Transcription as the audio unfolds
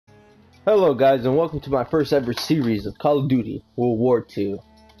Hello guys, and welcome to my first ever series of Call of Duty World War II.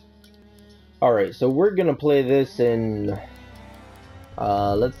 Alright, so we're gonna play this in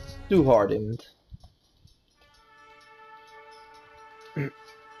let's do hardened.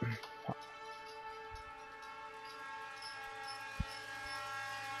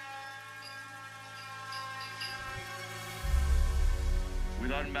 With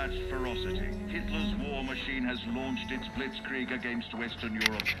unmatched ferocity, Hitler's war machine has launched its blitzkrieg against Western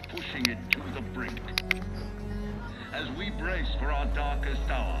Europe, pushing it to the brink. As we brace for our darkest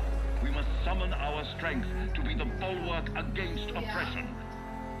hour, we must summon our strength to be the bulwark against oppression.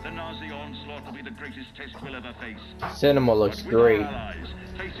 The Nazi onslaught will be the greatest test we'll ever face. Cinema looks But with great. our allies,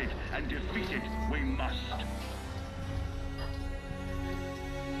 face it and defeat it, we must.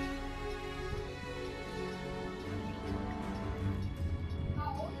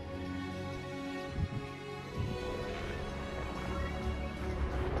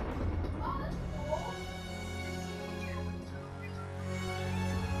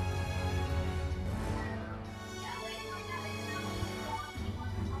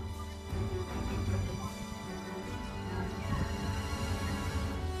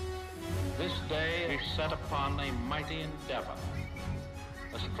 This day is set upon a mighty endeavor,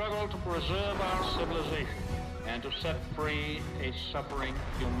 a struggle to preserve our civilization and to set free a suffering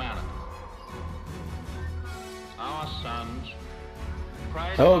humanity. Our sons,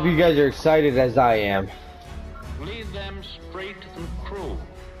 I hope you guys are excited as I am. lead them straight and true.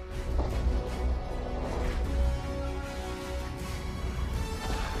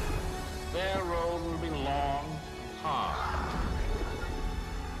 Their road will be long and hard.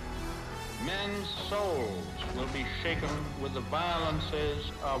 Men's souls will be shaken with the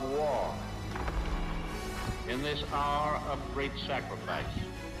violences of war. In this hour of great sacrifice,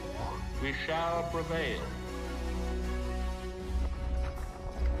 we shall prevail.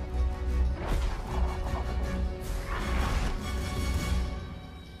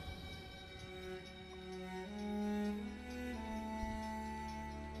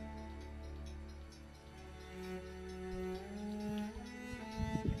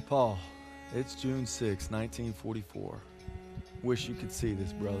 Paul, it's June 6, 1944. Wish you could see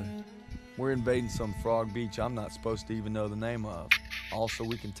this, brother. We're invading some frog beach I'm not supposed to even know the name of. Also,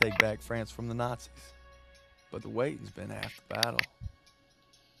 we can take back France from the Nazis. But the waiting's been half the battle.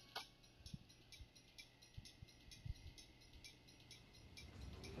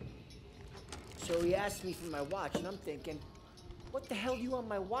 So he asked me for my watch, and I'm thinking, what the hell do you want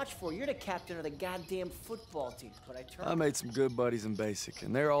my watch for? You're the captain of the goddamn football team. But I made some good buddies in basic,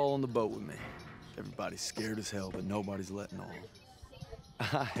 and they're all on the boat with me. Everybody's scared as hell, but nobody's letting on.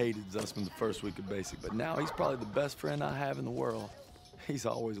 I hated Zussman the first week of basic, but now he's probably the best friend I have in the world. He's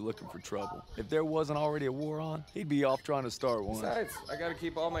always looking for trouble. If there wasn't already a war on, he'd be off trying to start one. Besides, I gotta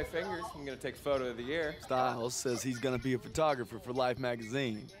keep all my fingers. I'm gonna take photo of the year. Styles says he's gonna be a photographer for Life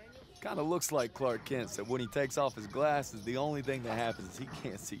magazine. Kinda looks like Clark Kent said when he takes off his glasses, the only thing that happens is he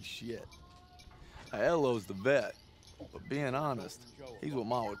can't see shit. Elo's the vet, but being honest, he's what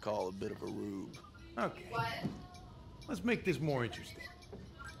Ma would call a bit of a rube. Okay. Let's make this more interesting.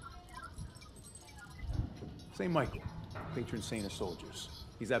 St. Michael, patron saint of soldiers.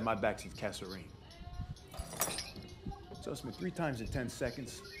 He's had my back since Kasserine. Zussman 3 times in 10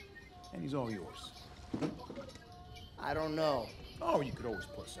 seconds, and he's all yours. I don't know. Oh, you could always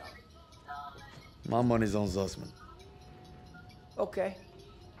puss out. My money's on Zussman. Okay,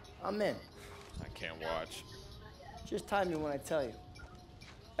 I'm in. I can't watch. Just time me when I tell you.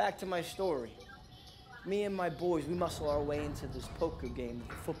 Back to my story. Me and my boys, we muscle our way into this poker game that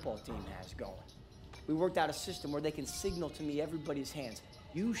the football team has going. We worked out a system where they can signal to me everybody's hands.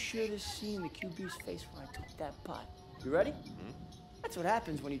 You should have seen the QB's face when I took that pot. You ready? Mm-hmm. That's what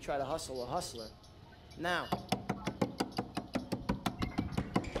happens when you try to hustle a hustler. Now,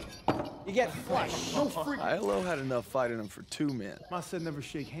 you get flushed. No freak. Elo had enough fight in him for 2 men. Ma said never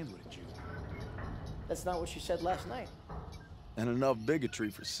shake hands with a Jew. That's not what she said last night. And enough bigotry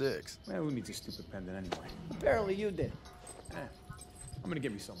for 6. Man, who needs a stupid pendant anyway? Apparently you did. Eh, I'm gonna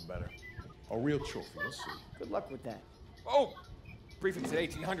get me something better. A real trophy, we'll see. Good luck with that. Oh! Briefing's at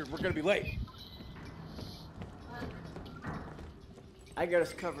 1800. We're gonna be late. I got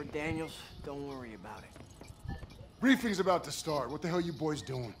us covered, Daniels. Don't worry about it. Briefing's about to start. What the hell you boys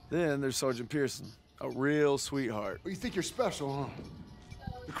doing? Then there's Sergeant Pearson, a real sweetheart. Oh, you think you're special, huh?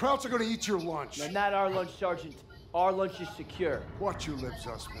 The Krauts are gonna eat your lunch. No, not our lunch, Sergeant. Our lunch is secure. Watch your lips,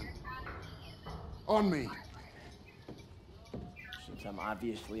 Zussman. On me. Since I'm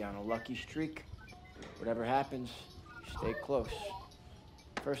obviously on a lucky streak, whatever happens, stay close.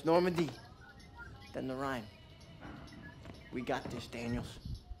 First Normandy, then the Rhine. We got this, Daniels.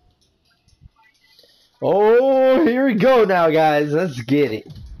 Oh, here we go now, guys. Let's get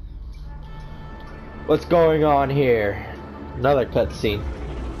it. What's going on here? Another cutscene.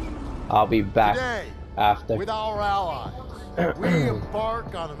 I'll be back Today, after. with our allies, we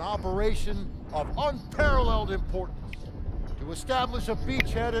embark on an operation of unparalleled importance to establish a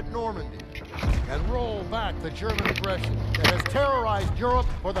beachhead at Normandy and roll back the German aggression that has terrorized Europe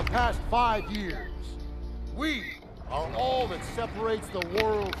for the past 5 years. We are all that separates the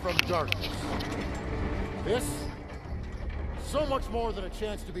world from darkness. This, so much more than a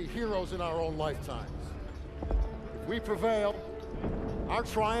chance to be heroes in our own lifetimes. If we prevail, our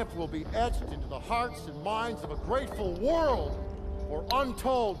triumph will be etched into the hearts and minds of a grateful world for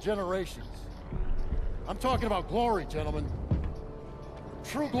untold generations. I'm talking about glory, gentlemen.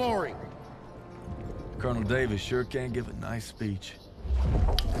 True glory. Colonel Davis sure can give a nice speech.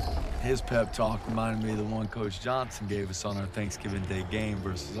 His pep talk reminded me of the one Coach Johnson gave us on our Thanksgiving Day game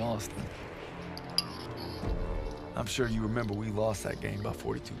versus Austin. I'm sure you remember we lost that game by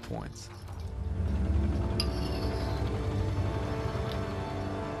 42 points.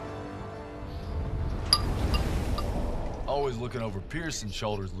 Always looking over Pearson's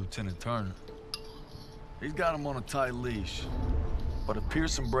shoulders, Lieutenant Turner. He's got him on a tight leash. But if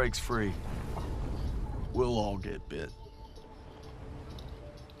Pearson breaks free, we'll all get bit.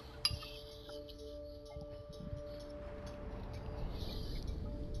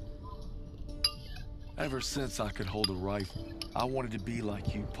 Ever since I could hold a rifle, I wanted to be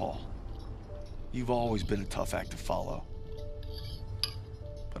like you, Paul. You've always been a tough act to follow.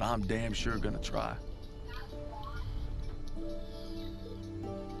 But I'm damn sure gonna try.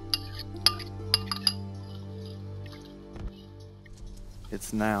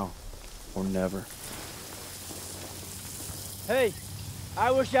 It's now or never. Hey, I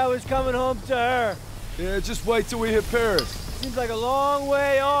wish I was coming home to her. Yeah, just wait till we hit Paris. Seems like a long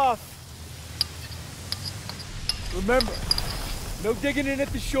way off. Remember, no digging in at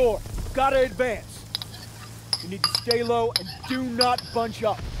the shore. Gotta advance. You need to stay low and do not bunch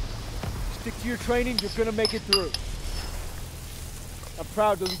up. Stick to your training, you're gonna make it through. I'm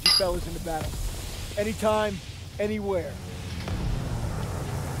proud to lead you fellas into battle. Anytime, anywhere.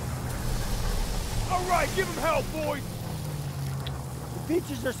 All right, give him hell, boys! The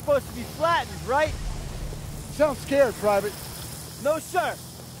beaches are supposed to be flattened, right? Sound scared, Private. No, sir.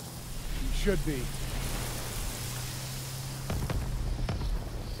 You should be.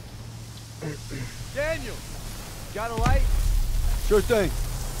 Daniel, got a light? Sure thing.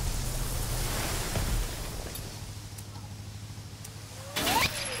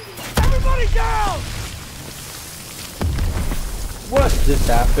 Everybody down! What's this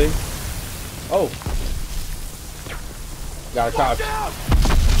happening? Oh. Gotta crouch. Down!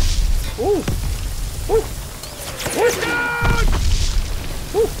 Ooh. Ooh. Get down!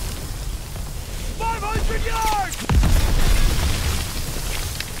 Ooh. 500 yards!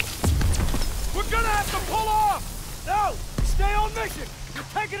 We're gonna have to pull off! No! Stay on mission! You're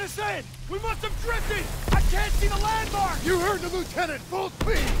taking us in! We must have drifted! I can't see the landmark! You heard the lieutenant, full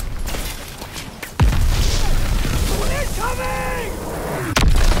speed! Incoming!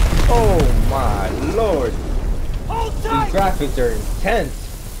 Oh my lord. Hold These tight! graphics are intense.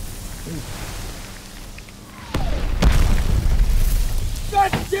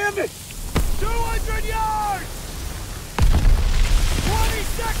 God damn it! 200 yards! 20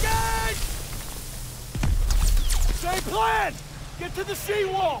 seconds! Same plan! Get to the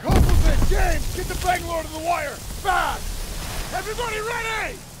seawall! Compliment, James! Get the Bangalore to the wire! Fast! Everybody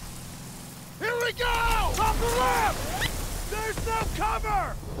ready! Here we go! Top the ramp! There's no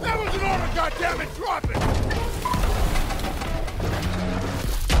cover! That was an order, goddammit! Drop it!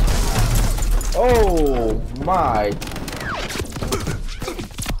 Oh my.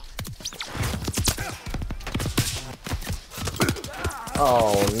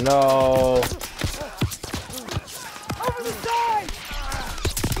 Oh no. Over the side!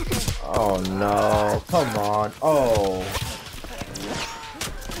 Oh no. Come on. Oh.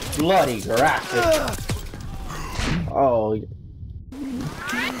 Bloody graphic. Oh.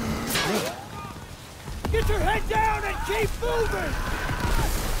 Get your head down and keep moving!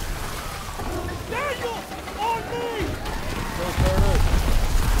 Daniel! On me!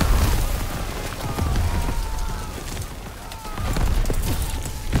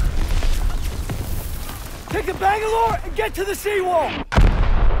 Take the Bangalore and get to the seawall! We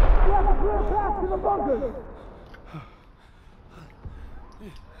have a clear path to the bunker!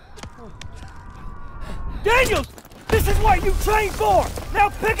 Daniels! This is what you trained for! Now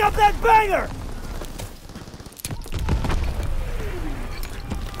pick up that banger!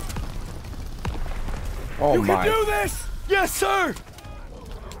 Oh You my. can do this! Yes, sir!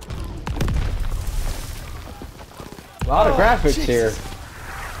 lot of graphics here.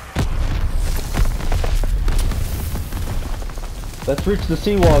 Let's reach the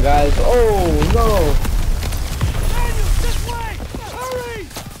seawall, guys. Oh no! Daniel, this way! Hurry!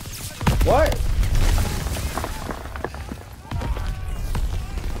 What?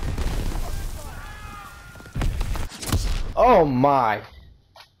 Oh my!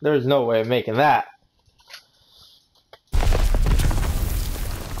 There's no way of making that.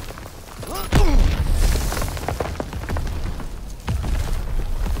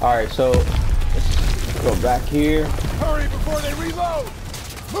 Alright, so let's go back here. Hurry before they reload!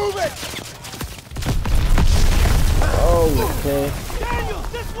 Move it! Oh, okay. Daniel,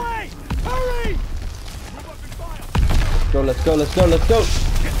 this way! Hurry! Let's go, let's go, let's go, let's go!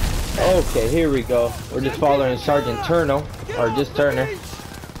 Okay, here we go. We're just following Sergeant Turner, or just Turner.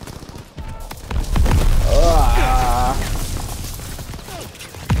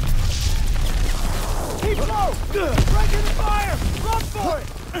 Keep low! Break in the fire! Run for it!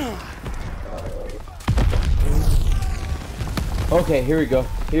 Okay, here we go.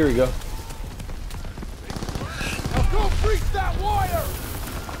 Here we go. Now go breach that wire!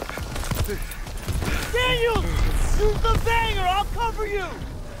 Daniel! Use the banger! I'll cover you!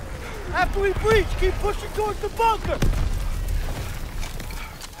 After we breach, keep pushing towards the bunker!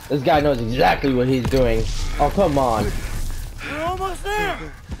 This guy knows exactly what he's doing. Oh, come on. We're almost there!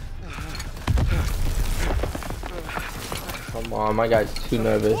 Come on, my guy's too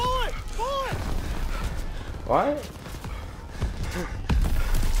nervous. Pull it! Pull it! What?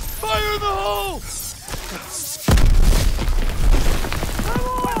 Fire in the hole! Come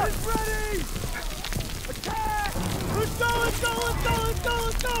on! It's ready! Attack! Let's go, let's go, let's go, let's go,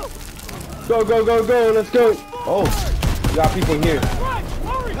 let's go! Go, go, go, go, let's go! Oh, we got people here. Right,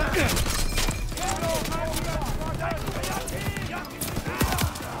 hurry!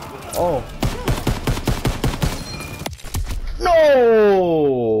 Oh.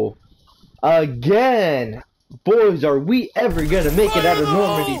 No! Again! Boys, are we ever gonna make it out of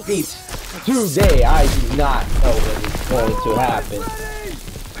Normandy Beach? Today, I do not know what is going to happen.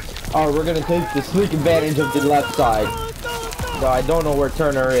 Alright, we're gonna take the sneak advantage of the left side. So I don't know where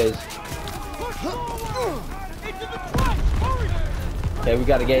Turner is. Okay, we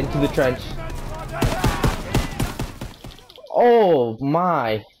gotta get into the trench. Oh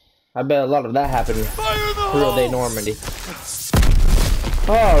my! I bet a lot of that happened in real day Normandy.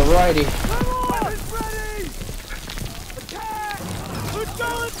 Alrighty.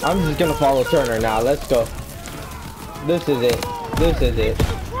 I'm just gonna follow Turner now. Let's go. This is it. This is it.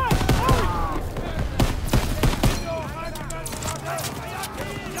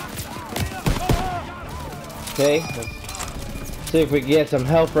 Okay. Let's see if we can get some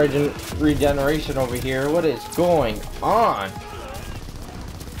health regeneration over here. What is going on?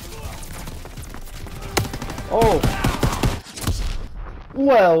 Oh.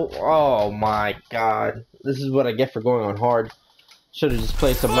 Well, oh my god. This is what I get for going on hard. Should have just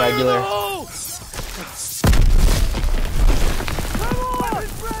played some regular.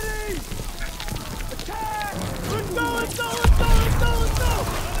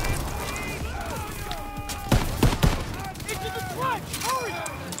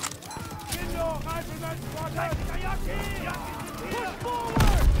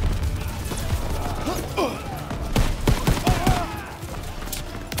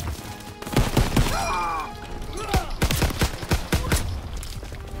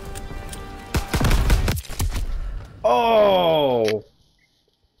 Oh!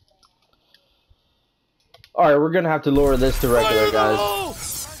 Alright, we're gonna have to lower this to regular, guys.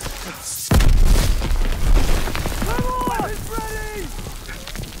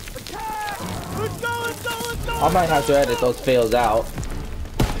 I might have to edit those fails out.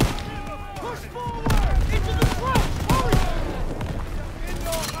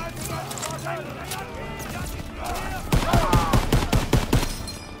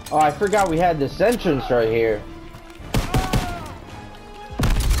 Oh, I forgot we had this entrance right here.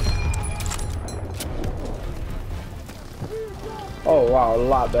 Oh wow, a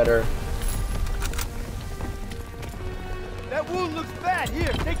lot better. That wound looks bad. Here,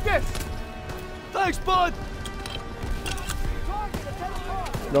 take this. Thanks, bud.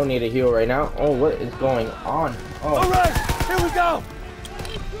 Don't need a heal right now. Oh, what is going on? Oh. All right, here we go.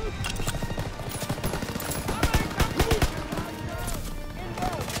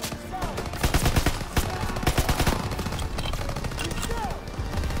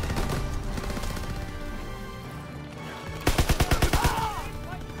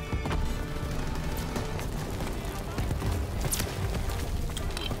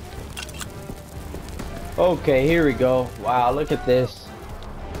 Okay, here we go. Wow, look at this.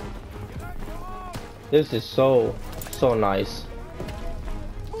 This is so so nice.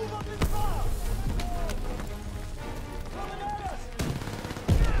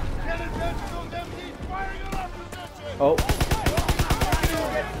 Oh.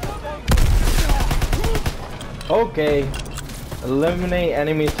 Okay. Eliminate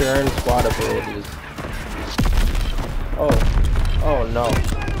enemies to earn squad abilities. Oh. Oh no.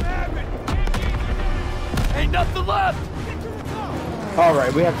 Ain't nothing left.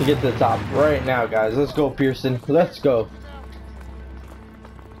 Alright, we have to get to the top right now, guys. Let's go, Pearson. Let's go.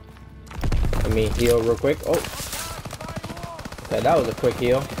 Let me heal real quick. Oh. Okay, that was a quick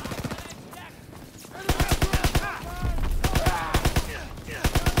heal.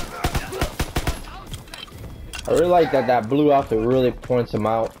 I really like that blue outfit really points him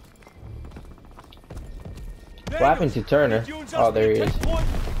out. What happened to Turner? Oh, there he is.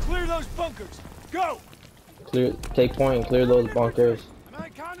 Clear those bunkers. Go. Clear, take point and clear those bunkers.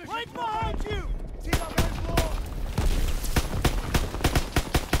 Right behind you.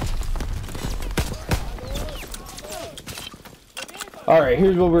 Alright,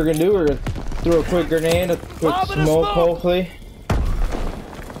 here's what we're gonna do. We're gonna throw a quick grenade, a quick smoke, hopefully.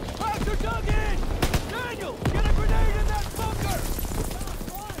 Daniel, get a grenade in that bunker.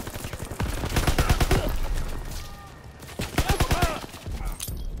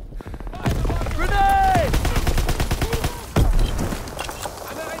 Grenade!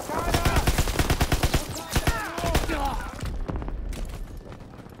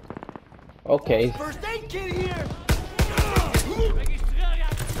 Okay. First aid kit here.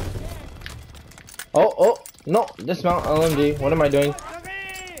 Oh, oh, no, dismount LMG. What am I doing?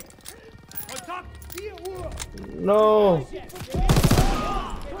 No.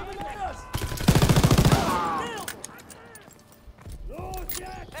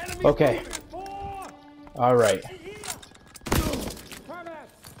 Okay. All right.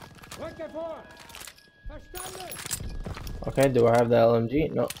 Okay, do I have the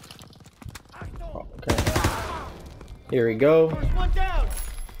LMG? No. Okay. Here we go.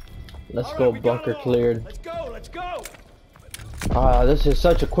 Let's go, bunker cleared. Let's go, let's go. This is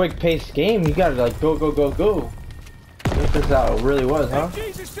such a quick-paced game. You gotta like go, go, go, go. I think this is how it really was, huh? Hey,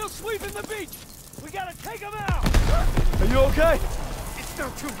 Jesus still sweeping the beach. We gotta take him out. Are you okay? It's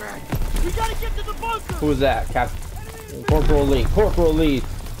not too bad. We gotta get to the bunker. Who's that? Captain Corporal Lee. Corporal Lee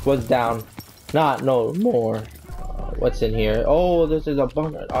was down. Not no more. What's in here? Oh, this is a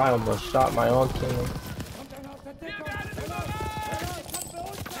bunker. I almost shot my own team.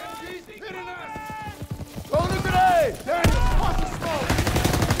 Throw the grenade! Daniel, watch the smoke!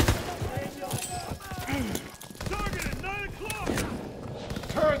 Target at 9 o'clock!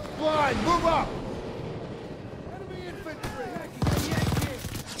 Turret's blind, move up! Enemy infantry!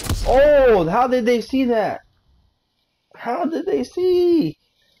 Oh, how did they see that? How did they see?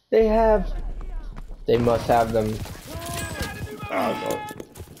 They must have them. Oh,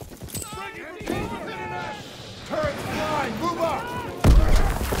 Turret's blind, move up!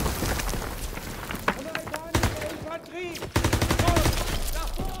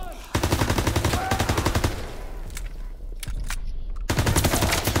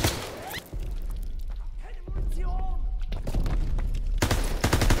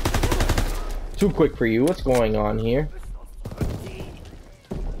 too quick for you. What's going on here?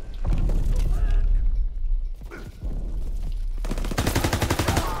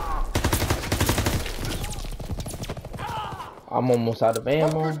 I'm almost out of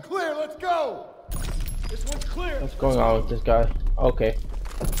ammo. Bunker's clear, let's go! This one's clear. What's going on with this guy? Okay.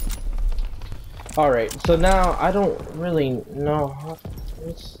 Alright, so now I don't really know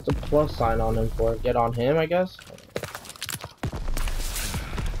what's the plus sign on him for. Get on him, I guess?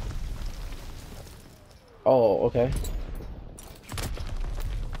 Oh, okay.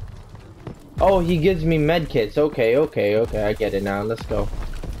 Oh, he gives me med kits. Okay, I get it now. Let's go.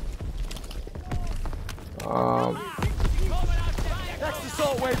 That's the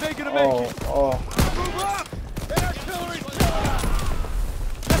salt wave. They're gonna make it. Oh. Move up! Artillery's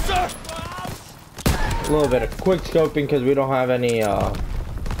yes, sir! A little bit of quick scoping because we don't have any other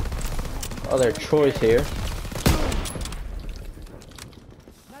choice here.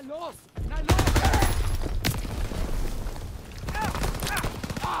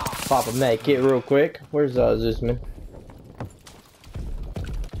 Pop a med kit real quick. Where's Zeusman?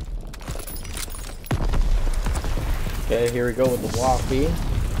 Okay, here we go with the Waffy.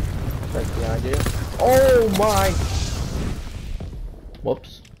 Right behind you. Oh my!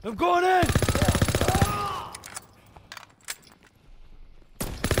 Whoops. I'm going in!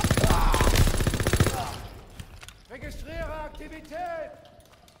 Registriere Aktivität!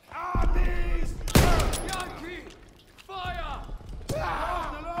 Armies! Yankee! Fire!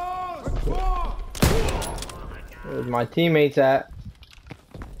 Where's my teammates at?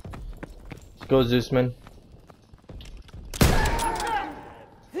 Let's go, Zeusman.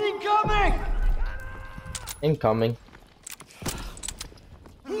 Incoming! Incoming.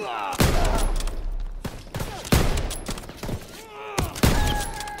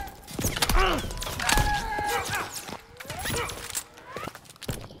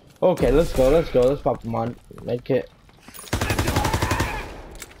 Okay, let's go, let's go. Let's pop them on. Make it.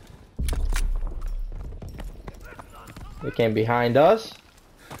 They came behind us.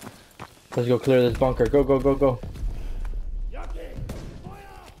 Let's go clear this bunker. Go, go, go, go.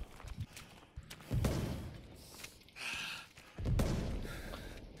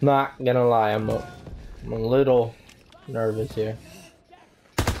 Not gonna lie, I'm a little nervous here.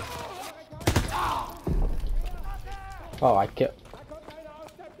 Oh, I killed.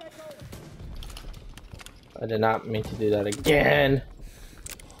 I did not mean to do that again.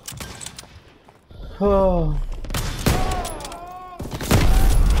 Oh.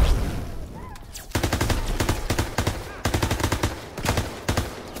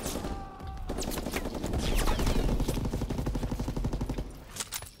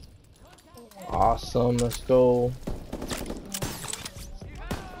 Awesome, let's go.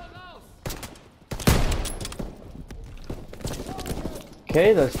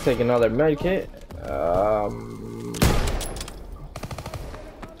 Okay, let's take another med kit.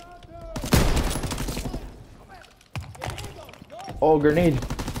 Oh, grenade.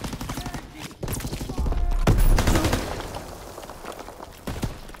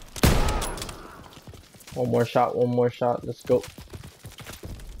 One more shot, let's go.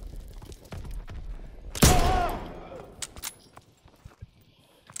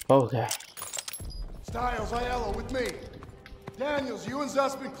 Okay. Styles, Aiello, with me. Daniels, you and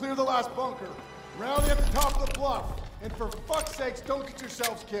Zussman clear the last bunker. Rally at the top of the bluff. And for fuck's sakes, don't get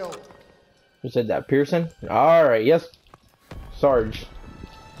yourselves killed. Who said that? Pearson? Alright, yes. Sarge.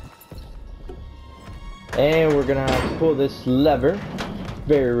 And we're gonna have to pull this lever.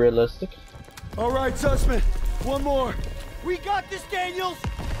 Very realistic. Alright, Zussman. One more. We got this, Daniels!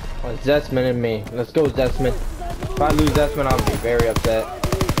 Oh, Zesman and me. Let's go, Zesman. If I lose Zesman, I'll be very upset.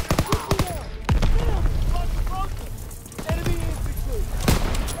 Enemy infantry!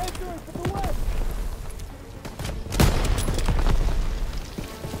 Entering from the west!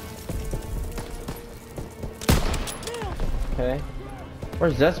 Okay.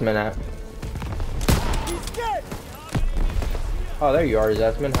 Where's Zesman at? He's dead! Oh, there you are,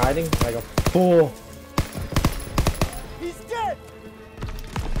 Zesman, hiding like a fool. He's dead!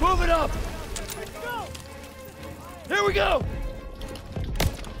 Move it up! Here we go!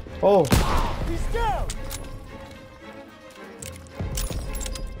 Oh, He's down!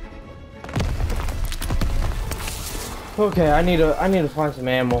 okay. I need to find some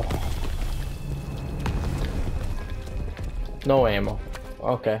ammo. No ammo.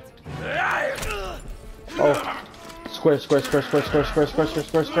 Okay. Oh. Square.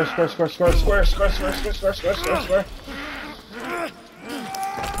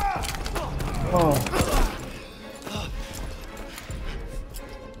 Oh.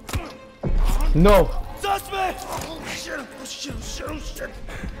 No. Zussman! Oh shit.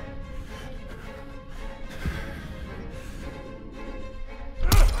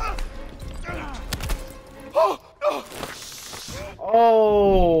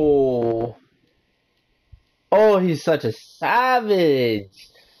 Oh, he's such a savage.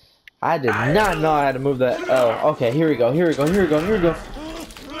 I did not know how to move that. Oh, okay, here we go. Okay,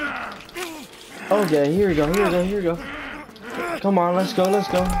 here we go. Come on, let's go.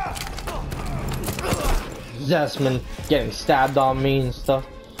 Zesman getting stabbed on me and stuff.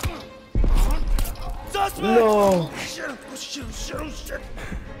 No.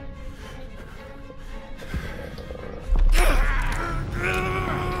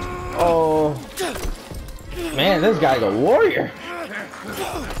 Oh. Man, this guy's a warrior.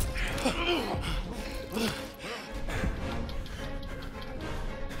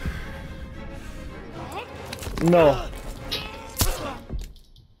 No.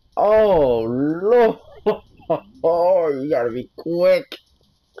 Oh, Lord. Oh, you gotta be quick.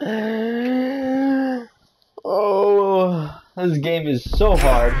 Oh, this game is so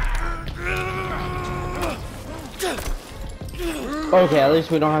hard. Okay, at least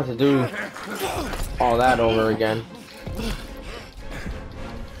we don't have to do all that over again.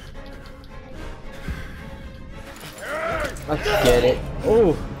 Let's get it.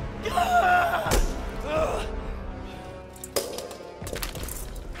 Ooh.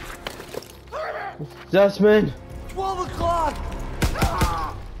 Zussman. 12 o'clock!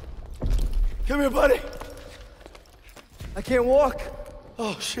 Come here, buddy. I can't walk.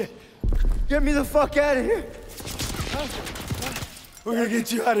 Oh shit. Get me the fuck out of here. We're gonna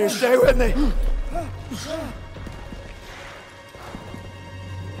get you out of here. Stay with me.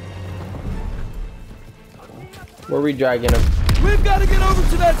 Where are we dragging him? We've got to get over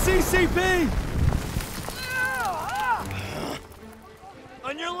to that CCP.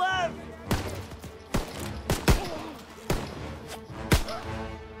 On your left.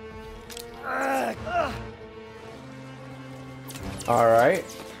 All right.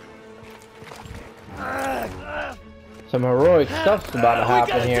 Some heroic stuff's about to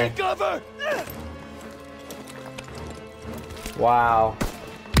happen here. Wow.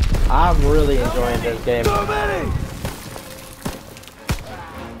 I'm really enjoying this game.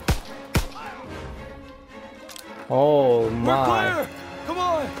 Oh my. Come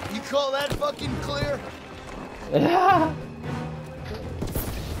on. You call that fucking clear?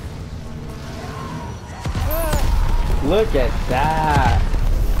 Look at that.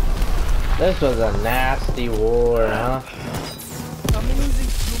 This was a nasty war, huh? I'm losing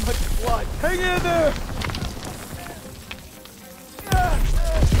too much blood. Hang in there.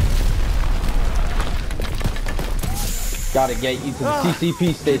 Gotta get you to the CCP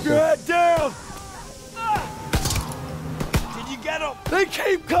Keep station. your head down. Did you get him? They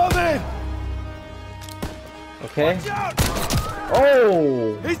keep coming. Okay. Watch out.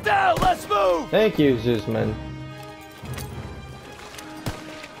 Oh! He's down. Let's move. Thank you, Zeusman.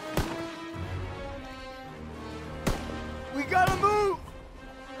 We gotta move.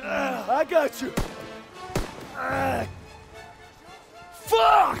 I got you.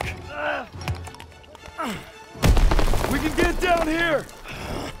 Fuck! We can get down here.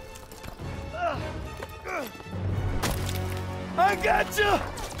 I got you.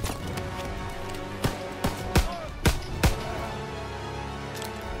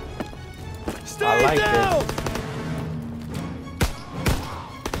 Stay I like down.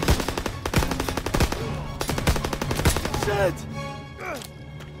 Shit!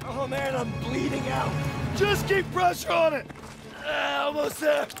 Oh man, I'm bleeding out. Just keep pressure on it. Almost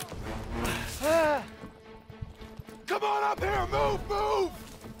there. Come on up here, move, move.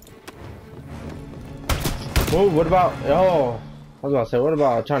 Move, what about, oh, I was about to say, what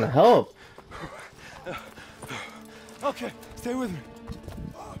about trying to help? Okay, stay with me.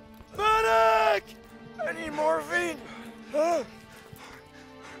 Medic! I need morphine.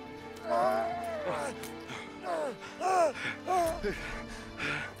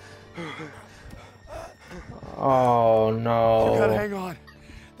 Oh no. You gotta hang on.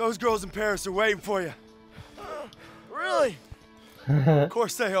 Those girls in Paris are waiting for you. Really? Of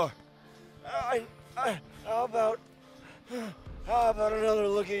course they are. How about another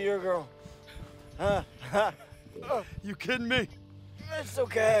look at your girl? You kidding me? It's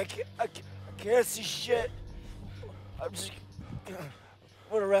okay. I can't see shit. I'm just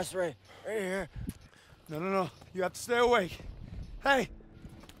gonna rest right here. No. You have to stay awake. Hey,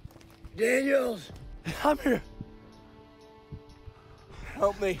 Daniels. I'm here.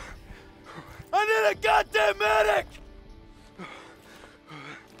 Help me. I need a goddamn medic!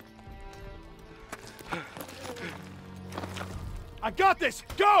 I got this!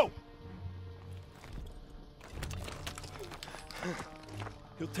 Go!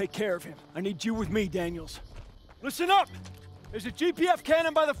 He'll take care of him. I need you with me, Daniels. Listen up! There's a GPF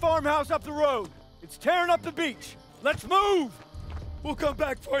cannon by the farmhouse up the road. It's tearing up the beach. Let's move! We'll come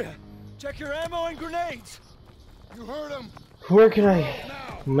back for you. Check your ammo and grenades. You heard him. Where can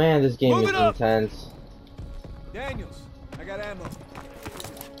I, man, this game Move is it up. intense. Daniels, I got ammo.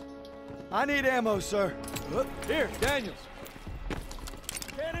 I need ammo, sir. Here, Daniels.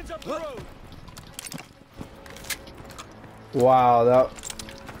 Cannons up the road. Wow, that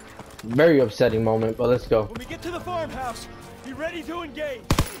very upsetting moment, but let's go. When we get to the farmhouse, be ready to engage.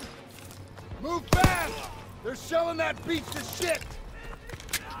 Move fast! They're shelling that beach to shit!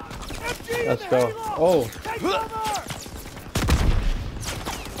 MG Let's in the go. hayloft! Oh. Take cover!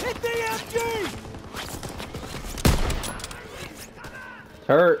 Hit the MG!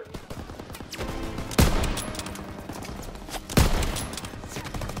 Hurt.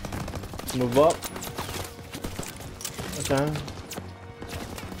 Move up. Okay.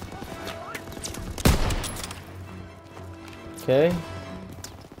 Okay.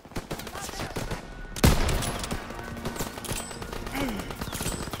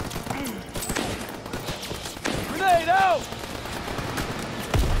 Grenade out!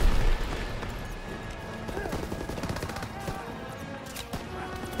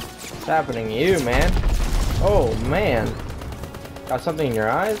 What's happening to you, man? Oh, man. Got something in your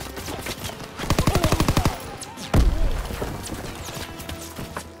eyes?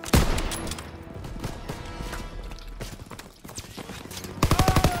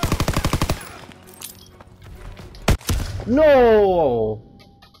 No!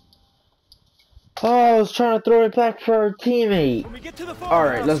 Oh, I was trying to throw it back for our teammate. When we get to the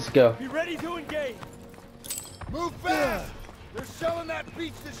Alright, let's go. Be ready to engage. Move fast! They're shelling that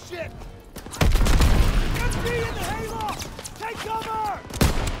beach to shit! MG in the hayloft! Take cover!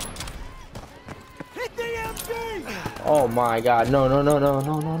 Hit the MG! Oh my god, no.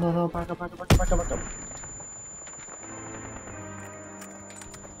 Back up.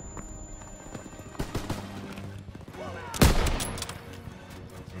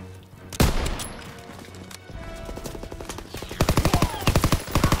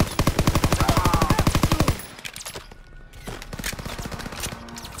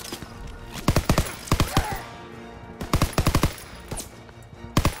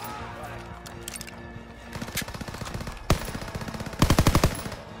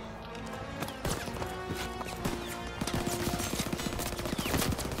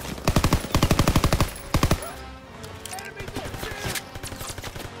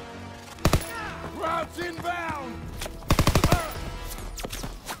 Routes inbound!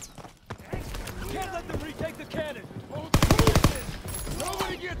 Can't let them retake the cannon! Hold the position!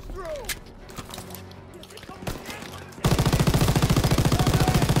 Nobody gets through!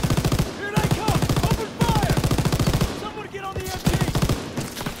 Here they come! Open fire! Someone get on the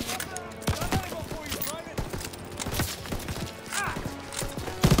MG!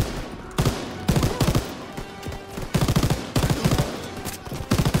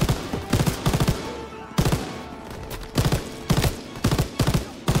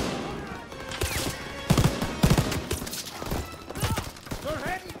 They're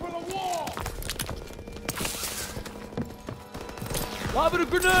heading for the wall! Lobbing a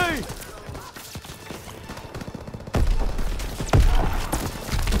grenade!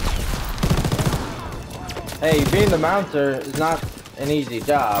 Hey, being the mounter is not an easy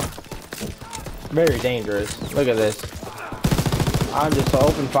job. Very dangerous. Look at this. I'm just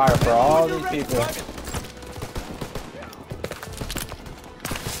open fire for all these people.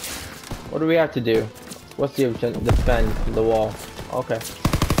 What do we have to do? What's the option? Defend the wall. Okay.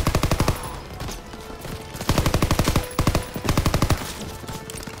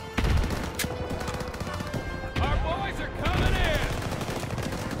 Our boys are coming in!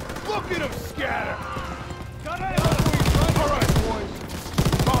 Look at them scatter! All right, boys.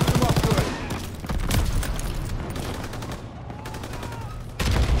 Talk them up good.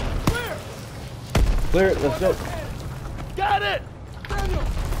 Clear it, let's go. Got it! Daniel!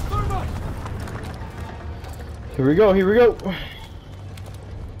 Thermite! Here we go.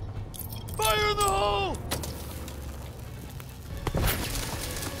 Fire in the hole!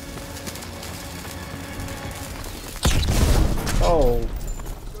 Oh,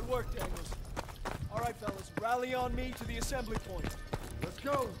 Good work, Daniels. All right, fellas, rally on me to the assembly point. Let's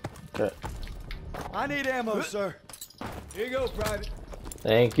go. okay. I need ammo, sir. Here you go, Private.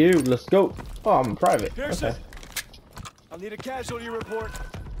 Thank you. Let's go. Oh, I'm a private. Pearson, Okay. I'll need a casualty report.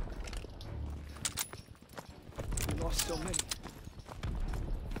 We lost so many.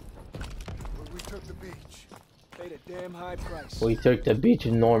 But we took the beach. Paid a damn high price. We took the beach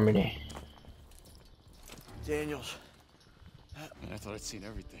in Normandy. Daniels. Man, I thought I'd seen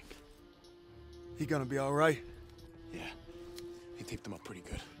everything. He gonna be all right? Yeah, he taped them up pretty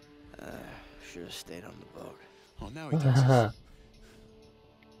good. Should have stayed on the boat. Oh, now he does.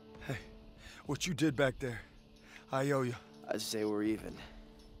 Hey, what you did back there, I owe you. I'd say we're even.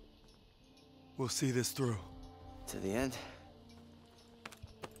 We'll see this through. To the end?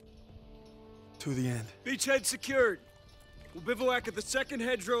 To the end. Beachhead secured. We'll bivouac at the second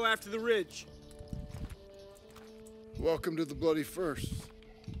hedgerow after the ridge. Welcome to the bloody first.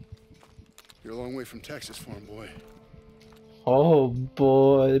 You're a long way from Texas, farm boy. Oh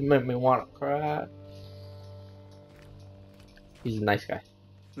boy, it made me want to cry. He's a nice guy.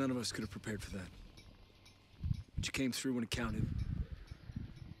 None of us could have prepared for that. But you came through when it counted.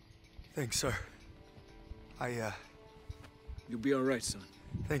 Thanks, sir. You'll be all right, son.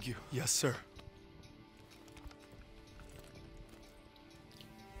 Thank you. Yes, sir.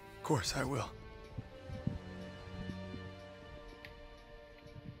 Of course I will.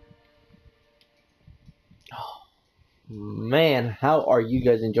 Man, how are you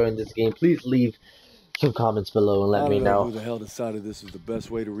guys enjoying this game? Please leave some comments below and let me I don't know know. who the hell decided this was the best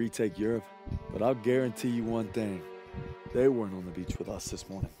way to retake Europe, but I'll guarantee you one thing. They weren't on the beach with us this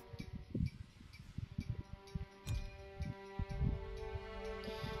morning.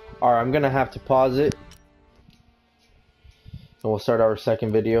 Alright, I'm gonna have to pause it. And we'll start our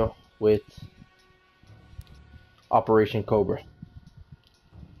second video with Operation Cobra.